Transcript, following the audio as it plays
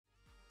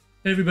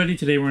Hey everybody,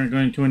 today we're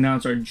going to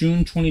announce our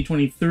June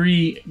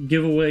 2023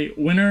 giveaway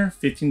winner.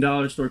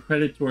 $15 store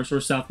credit to our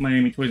source, South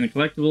Miami Toys and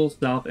Collectibles,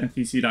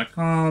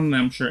 southnpc.com.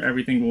 I'm sure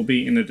everything will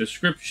be in the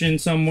description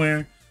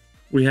somewhere.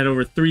 We had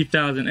over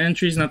 3,000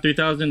 entries, not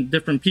 3,000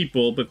 different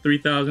people, but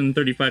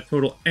 3,035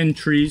 total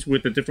entries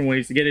with the different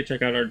ways to get it.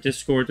 Check out our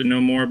Discord to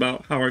know more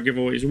about how our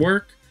giveaways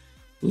work.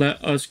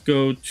 Let us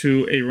go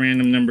to a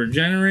random number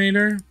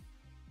generator.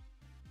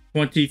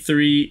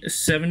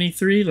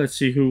 2373, let's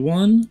see who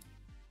won.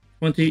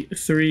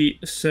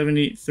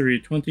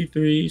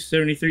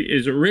 2373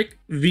 is Rick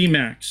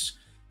VMAX.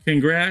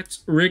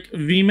 Congrats, Rick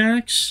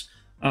VMAX.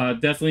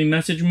 Definitely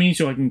message me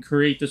so I can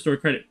create the store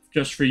credit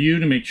just for you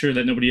to make sure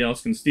that nobody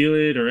else can steal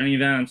it or any of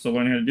that. I'm still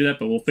learning how to do that,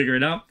 but we'll figure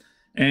it out.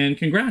 And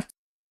congrats.